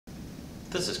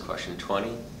This is question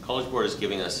 20. College Board is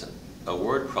giving us a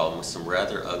word problem with some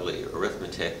rather ugly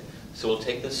arithmetic, so we'll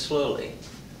take this slowly.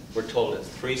 We're told it's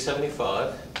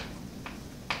 $375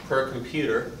 per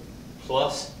computer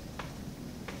plus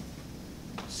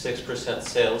 6%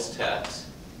 sales tax,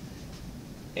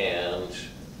 and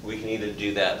we can either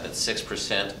do that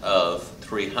 6% of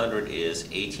 300 is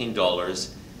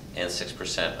 $18, and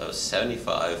 6% of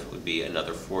 75 would be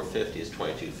another 450 is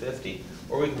 2250,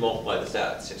 or we can multiply this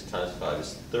out. 6 times 5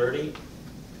 is 30,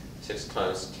 6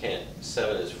 times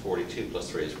 7 is 42, plus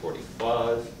 3 is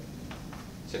 45,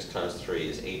 6 times 3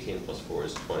 is 18, plus 4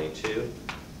 is 22,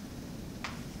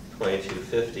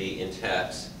 2250 in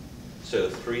tax. So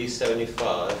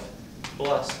 375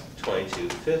 plus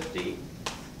 2250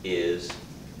 is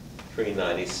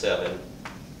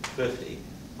 397.50.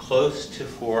 Close to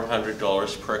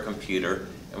 $400 per computer,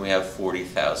 and we have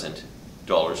 $40,000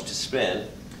 to spend.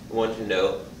 We want to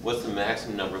know what's the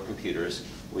maximum number of computers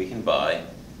we can buy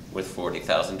with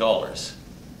 $40,000.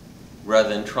 Rather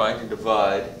than trying to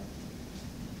divide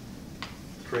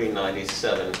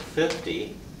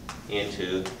 397.50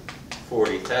 into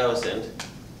 40,000,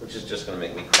 which is just going to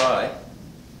make me cry,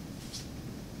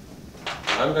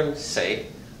 I'm going to say,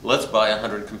 let's buy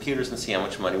 100 computers and see how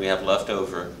much money we have left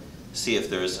over. See if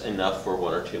there's enough for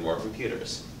 1 or 2 more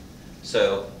computers.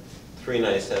 So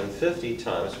 397.50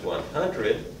 times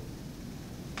 100,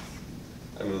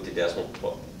 I move the decimal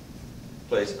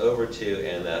place over 2,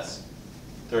 and that's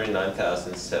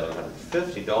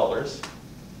 $39,750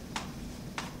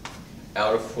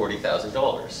 out of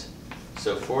 $40,000.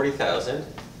 So 40,000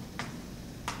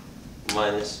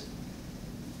 minus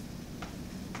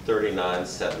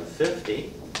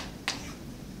 39,750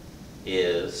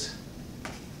 is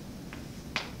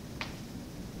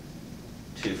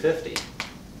 $250.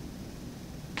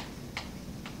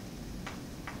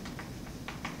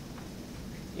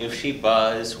 If she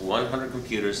buys 100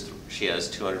 computers, she has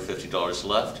 $250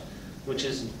 left, which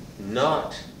is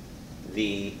not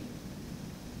the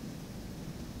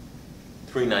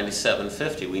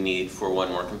 $397.50 we need for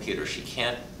 1 more computer. She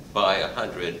can't buy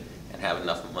 100 and have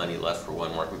enough money left for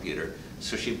 1 more computer,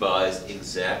 so she buys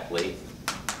exactly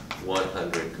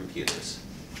 100 computers.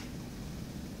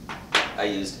 I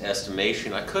used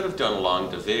estimation. I could have done long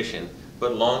division,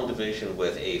 but long division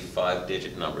with a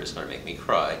 5-digit number is going to make me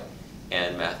cry,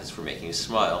 and math is for making you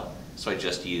smile, so I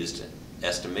just used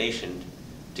estimation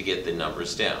to get the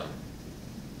numbers down.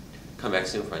 Come back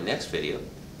soon for my next video.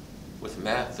 With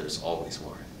math, there's always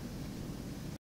more.